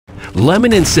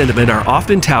Lemon and cinnamon are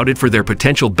often touted for their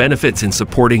potential benefits in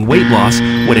supporting weight loss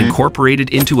when incorporated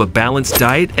into a balanced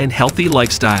diet and healthy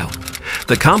lifestyle.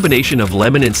 The combination of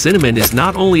lemon and cinnamon is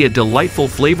not only a delightful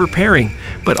flavor pairing,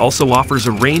 but also offers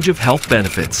a range of health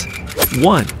benefits.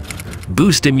 1.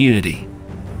 Boost immunity.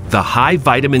 The high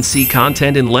vitamin C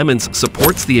content in lemons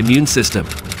supports the immune system,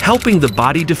 helping the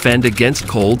body defend against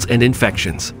colds and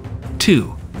infections.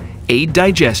 2. Aid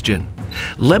digestion.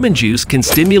 Lemon juice can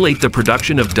stimulate the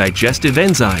production of digestive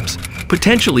enzymes,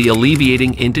 potentially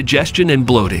alleviating indigestion and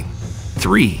bloating.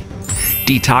 3.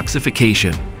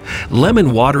 Detoxification.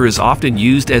 Lemon water is often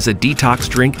used as a detox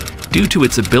drink due to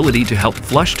its ability to help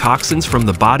flush toxins from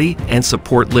the body and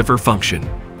support liver function.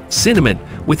 Cinnamon,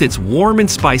 with its warm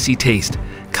and spicy taste,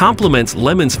 complements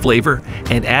lemon's flavor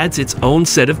and adds its own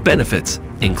set of benefits,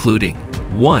 including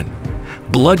 1.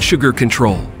 Blood sugar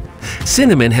control.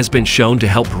 Cinnamon has been shown to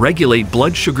help regulate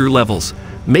blood sugar levels,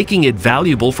 making it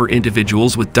valuable for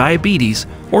individuals with diabetes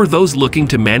or those looking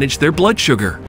to manage their blood sugar.